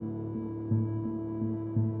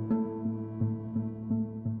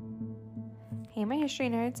history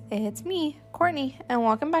nerds, it's me, Courtney, and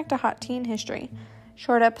welcome back to Hot Teen History.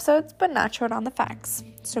 Short episodes, but not short on the facts.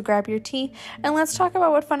 So grab your tea, and let's talk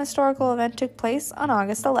about what fun historical event took place on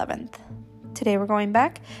August 11th. Today we're going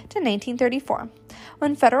back to 1934,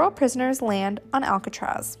 when federal prisoners land on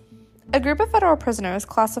Alcatraz. A group of federal prisoners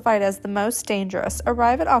classified as the most dangerous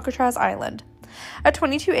arrive at Alcatraz Island, a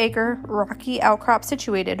 22-acre rocky outcrop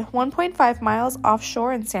situated 1.5 miles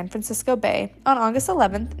offshore in San Francisco Bay on August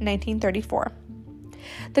 11, 1934.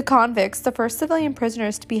 The convicts, the first civilian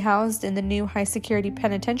prisoners to be housed in the new high-security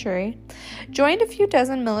penitentiary, joined a few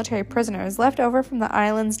dozen military prisoners left over from the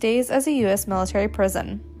island's days as a U.S. military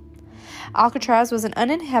prison. Alcatraz was an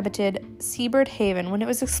uninhabited seabird haven when it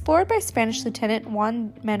was explored by Spanish Lieutenant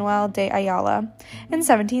Juan Manuel de Ayala in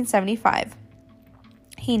 1775.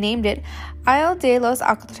 He named it Isle de los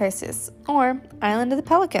Alcatraces, or Island of the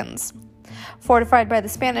Pelicans. Fortified by the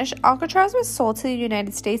Spanish, Alcatraz was sold to the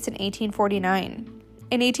United States in 1849.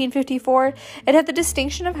 In 1854, it had the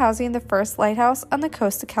distinction of housing the first lighthouse on the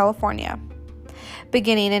coast of California.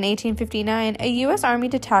 Beginning in 1859, a U.S. Army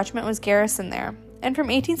detachment was garrisoned there, and from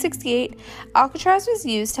 1868, Alcatraz was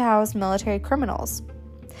used to house military criminals.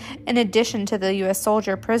 In addition to the U.S.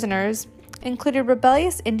 soldier prisoners, included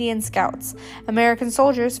rebellious Indian scouts, American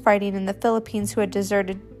soldiers fighting in the Philippines who had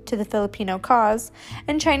deserted to the Filipino cause,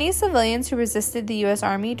 and Chinese civilians who resisted the U.S.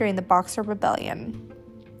 Army during the Boxer Rebellion.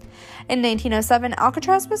 In 1907,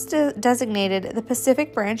 Alcatraz was designated the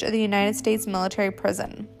Pacific branch of the United States military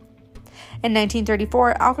prison. In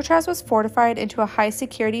 1934, Alcatraz was fortified into a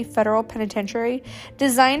high-security federal penitentiary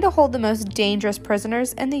designed to hold the most dangerous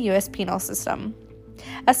prisoners in the U.S. penal system,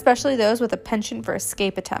 especially those with a penchant for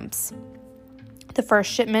escape attempts. The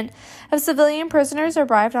first shipment of civilian prisoners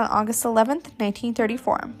arrived on August 11,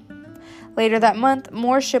 1934. Later that month,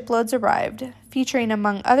 more shiploads arrived, featuring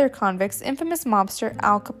among other convicts infamous mobster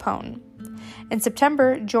Al Capone. In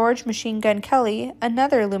September, George Machine Gun Kelly,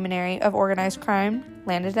 another luminary of organized crime,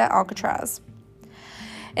 landed at Alcatraz.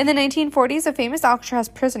 In the 1940s, a famous Alcatraz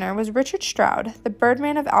prisoner was Richard Stroud, the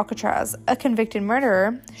Birdman of Alcatraz. A convicted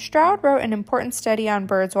murderer, Stroud wrote an important study on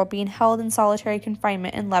birds while being held in solitary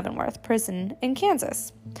confinement in Leavenworth Prison in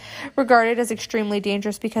Kansas. Regarded as extremely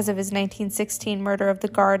dangerous because of his 1916 murder of a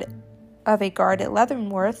guard at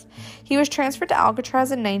Leavenworth, he was transferred to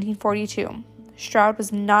Alcatraz in 1942. Stroud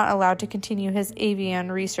was not allowed to continue his avian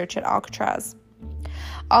research at Alcatraz.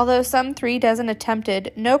 Although some 36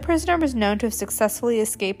 attempted, no prisoner was known to have successfully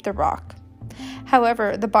escaped the rock.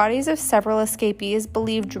 However, the bodies of several escapees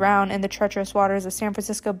believed drowned in the treacherous waters of San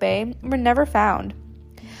Francisco Bay were never found.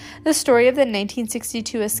 The story of the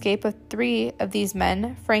 1962 escape of 3 of these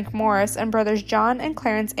men, Frank Morris and brothers John and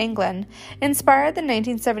Clarence Anglin, inspired the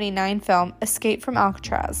 1979 film Escape from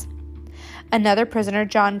Alcatraz. Another prisoner,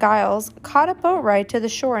 John Giles, caught a boat ride to the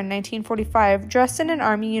shore in 1945 dressed in an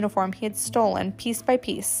army uniform he had stolen piece by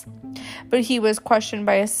piece. But he was questioned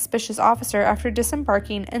by a suspicious officer after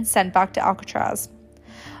disembarking and sent back to Alcatraz.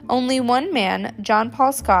 Only one man, John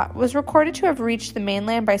Paul Scott, was recorded to have reached the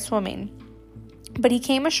mainland by swimming, but he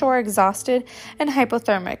came ashore exhausted and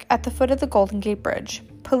hypothermic at the foot of the Golden Gate Bridge.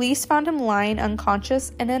 Police found him lying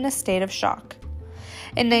unconscious and in a state of shock.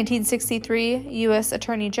 In 1963, U.S.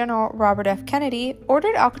 Attorney General Robert F. Kennedy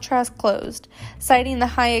ordered Alcatraz closed, citing the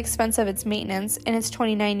high expense of its maintenance. In its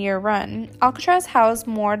 29-year run, Alcatraz housed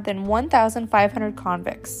more than 1,500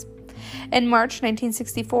 convicts. In March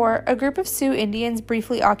 1964, a group of Sioux Indians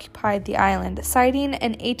briefly occupied the island, citing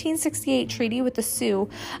an 1868 treaty with the Sioux,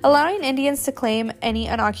 allowing Indians to claim any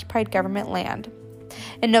unoccupied government land.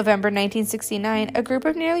 In November 1969, a group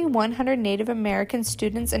of nearly 100 Native American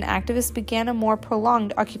students and activists began a more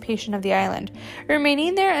prolonged occupation of the island,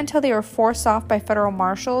 remaining there until they were forced off by federal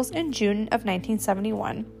marshals in June of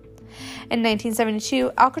 1971. In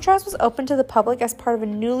 1972, Alcatraz was opened to the public as part of a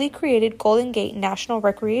newly created Golden Gate National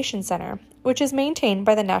Recreation Center, which is maintained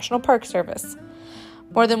by the National Park Service.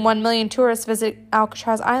 More than 1 million tourists visit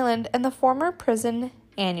Alcatraz Island and the former prison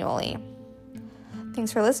annually.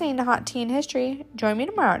 Thanks for listening to Hot Teen History. Join me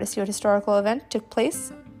tomorrow to see what historical event took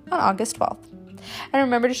place on August 12th. And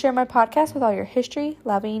remember to share my podcast with all your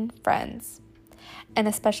history-loving friends. And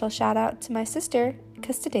a special shout out to my sister,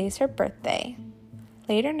 because today's her birthday.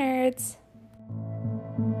 Later, nerds.